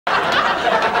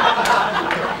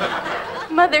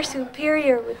Mother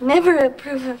Superior would never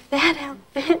approve of that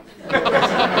outfit.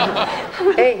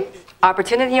 Hey,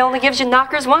 opportunity only gives you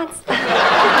knockers once.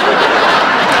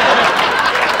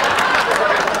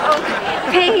 Oh,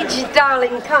 Paige,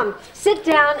 darling, come. Sit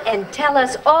down and tell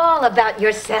us all about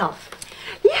yourself.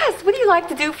 Yes, what do you like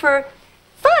to do for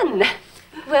fun?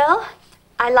 Well,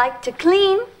 I like to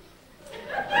clean.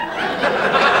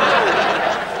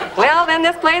 Well, then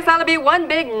this place ought to be one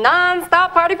big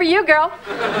non-stop party for you, girl.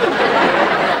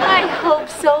 I hope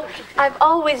so. I've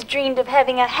always dreamed of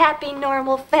having a happy,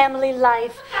 normal family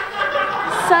life.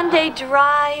 Sunday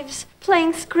drives,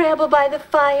 playing Scrabble by the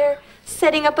fire,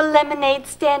 setting up a lemonade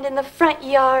stand in the front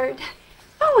yard.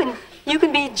 Oh, and you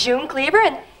can be June Cleaver,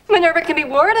 and Minerva can be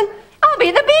Ward, and I'll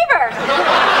be the Beaver.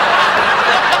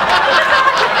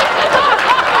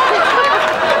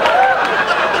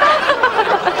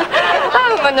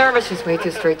 Minerva, she's way too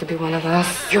straight to be one of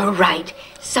us. You're right.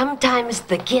 Sometimes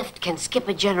the gift can skip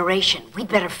a generation. We'd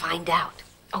better find out.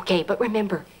 Okay, but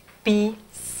remember, be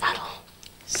subtle.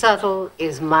 Subtle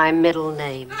is my middle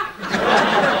name.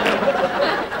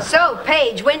 So,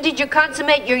 Paige, when did you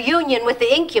consummate your union with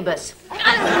the incubus?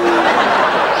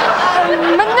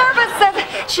 Minerva says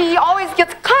she always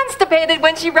gets constipated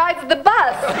when she rides the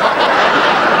bus.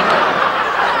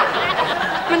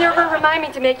 Minerva, remind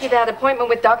me to make you that appointment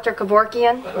with Dr.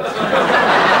 Kevorkian.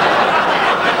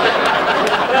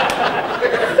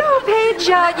 So, Paige,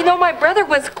 you know, my brother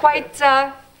was quite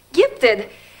gifted.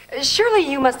 Surely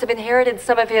you must have inherited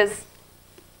some of his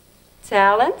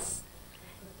talents?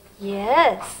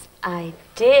 Yes, I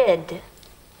did.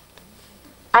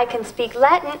 I can speak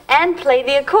Latin and play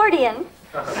the accordion.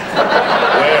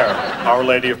 Where? Our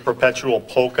Lady of Perpetual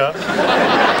Polka?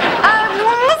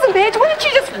 Listen, Paige, why don't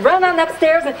you just run on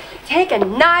upstairs and take a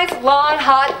nice, long,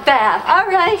 hot bath? All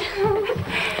right.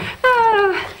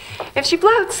 If she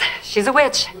floats, she's a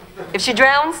witch. If she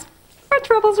drowns, our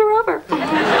troubles are over.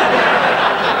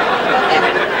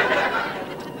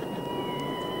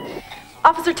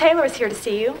 Officer Taylor is here to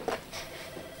see you.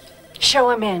 Show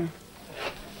him in.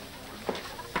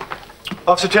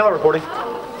 Officer Taylor reporting.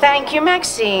 Thank you,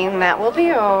 Maxine. That will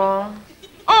be all.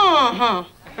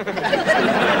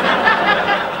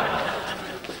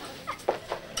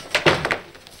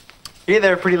 Hey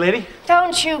there, pretty lady.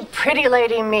 Don't you pretty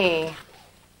lady me.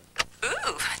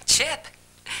 Ooh, chip.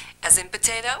 As in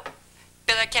potato?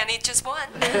 But I can't eat just one.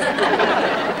 Well,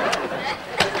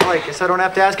 I guess I don't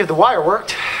have to ask if the wire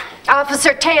worked.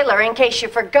 Officer Taylor, in case you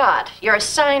forgot, your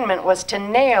assignment was to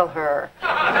nail her.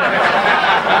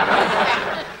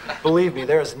 Believe me,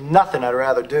 there's nothing I'd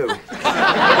rather do. Chad,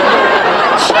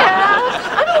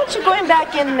 I don't want you going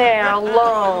back in there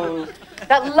alone.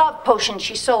 That love potion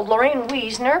she sold Lorraine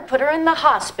Wiesner put her in the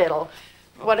hospital.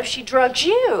 What if she drugs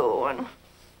you and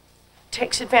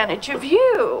takes advantage of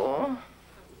you?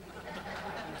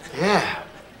 Yeah.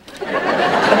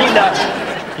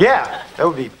 Yeah, that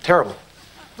would be terrible.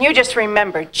 You just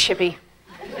remembered, Chippy.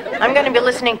 I'm going to be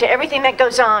listening to everything that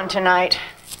goes on tonight.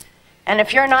 And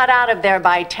if you're not out of there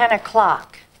by 10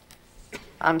 o'clock,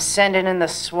 I'm sending in the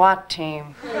SWAT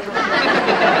team.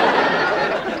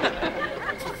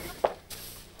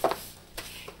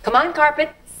 Come on,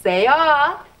 carpet. Say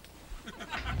ah.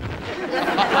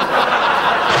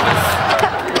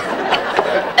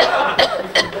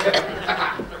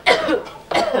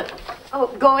 Oh,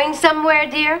 going somewhere,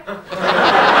 dear?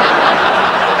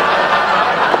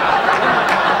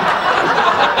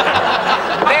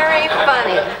 Very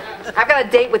funny. I've got a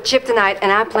date with Chip tonight,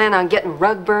 and I plan on getting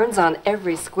rug burns on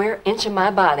every square inch of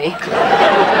my body.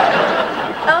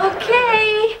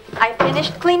 Okay, I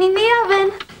finished cleaning the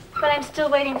oven, but I'm still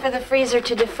waiting for the freezer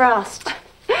to defrost.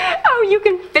 Oh, you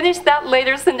can finish that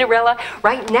later, Cinderella.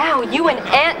 Right now, you and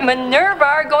Aunt Minerva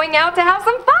are going out to have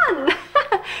some fun.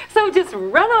 So just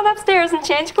run on upstairs and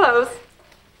change clothes.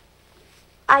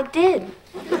 I did.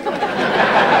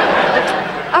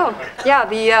 Oh, yeah,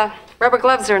 the rubber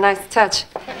gloves are a nice touch.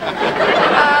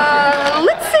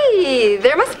 Let's see.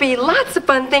 There must be lots of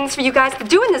fun things for you guys to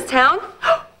do in this town.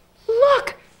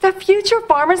 Look, the future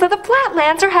farmers of the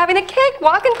Flatlands are having a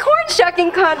cakewalk and corn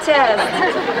shucking contest.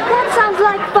 That sounds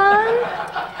like fun.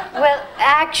 Well,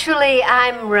 actually,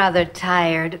 I'm rather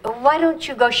tired. Why don't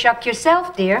you go shuck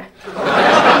yourself, dear?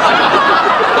 Minerva!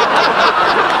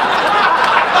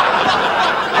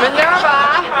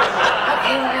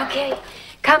 Okay.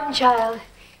 Come, child.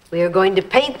 We are going to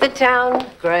paint the town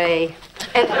gray.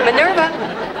 And Minerva,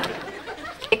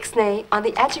 ixnay on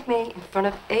the adjecme in front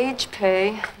of age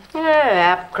pay.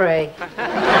 Ap gray.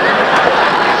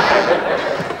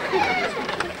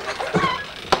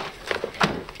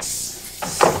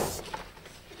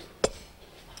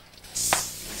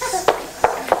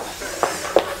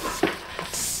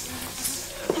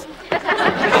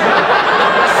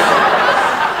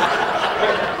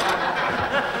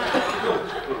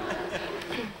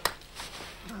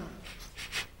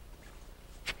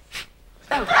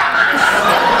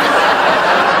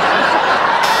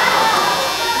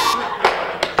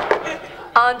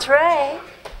 Entree.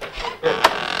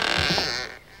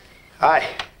 Hi.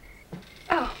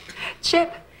 Oh,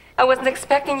 Chip, I wasn't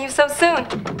expecting you so soon.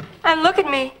 And look at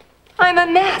me. I'm a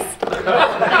mess.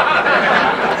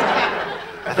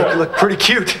 I think you look pretty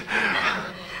cute.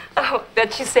 Oh,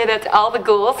 bet you say that to all the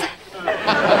ghouls.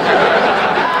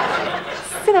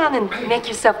 Sit down and make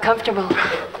yourself comfortable.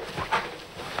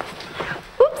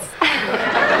 Oops.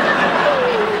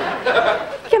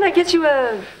 Can I get you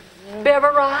a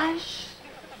beverage?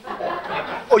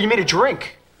 Oh, you mean a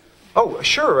drink? Oh,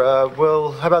 sure.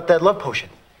 Well, how about that love potion?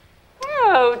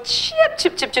 Oh, Chip,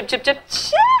 Chip, Chip, Chip, Chip, Chip,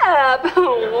 Chip.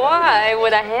 Why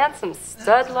would a handsome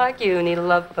stud like you need a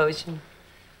love potion?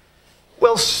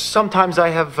 Well, sometimes I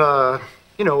have, a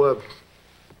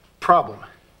problem.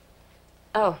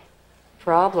 Oh,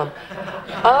 problem.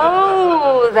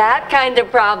 Oh, that kind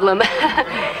of problem.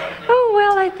 Oh,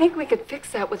 well, I think we could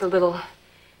fix that with a little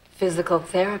physical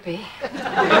therapy.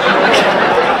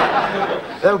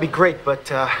 That would be great, but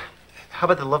how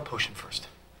about the love potion first?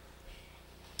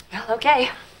 Well, okay.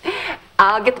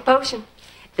 I'll get the potion.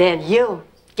 Then you'll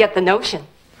get the notion.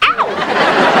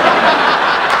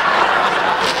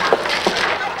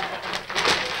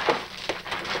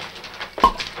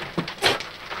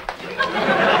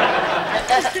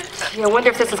 I wonder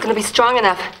if this is going to be strong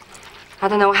enough. I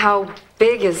don't know how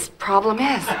big his problem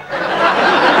is.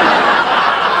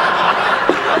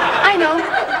 I know.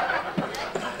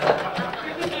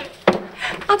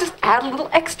 I'll just add a little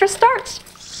extra starch.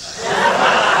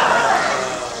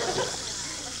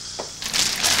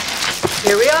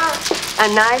 Here we are. A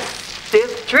nice,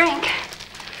 stiff drink.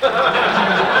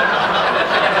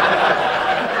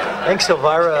 Thanks,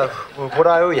 Elvira. What do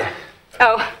I owe you?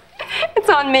 Oh, it's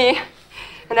on me.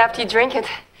 And after you drink it,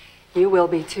 you will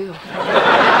be too.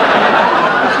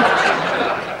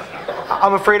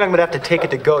 I'm afraid I'm gonna have to take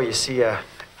it to go. You see, I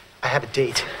have a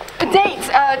date. A date?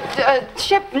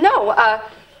 Chip, no.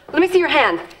 Let me see your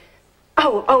hand.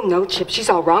 Oh, no, Chip, she's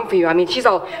all wrong for you. I mean, she's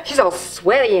all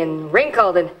sweaty and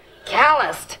wrinkled and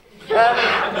calloused.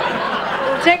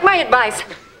 Take my advice.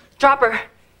 Drop her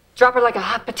like a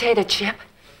hot potato, Chip.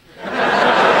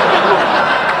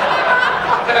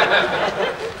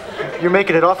 You're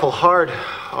making it awful hard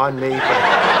on me, but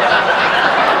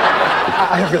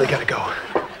I really gotta go.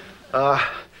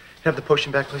 Have the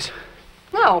potion back, please?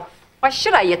 No. Why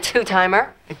should I, you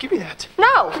two-timer? Hey, give me that.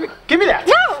 No. Give me that.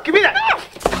 No. Give me that. No.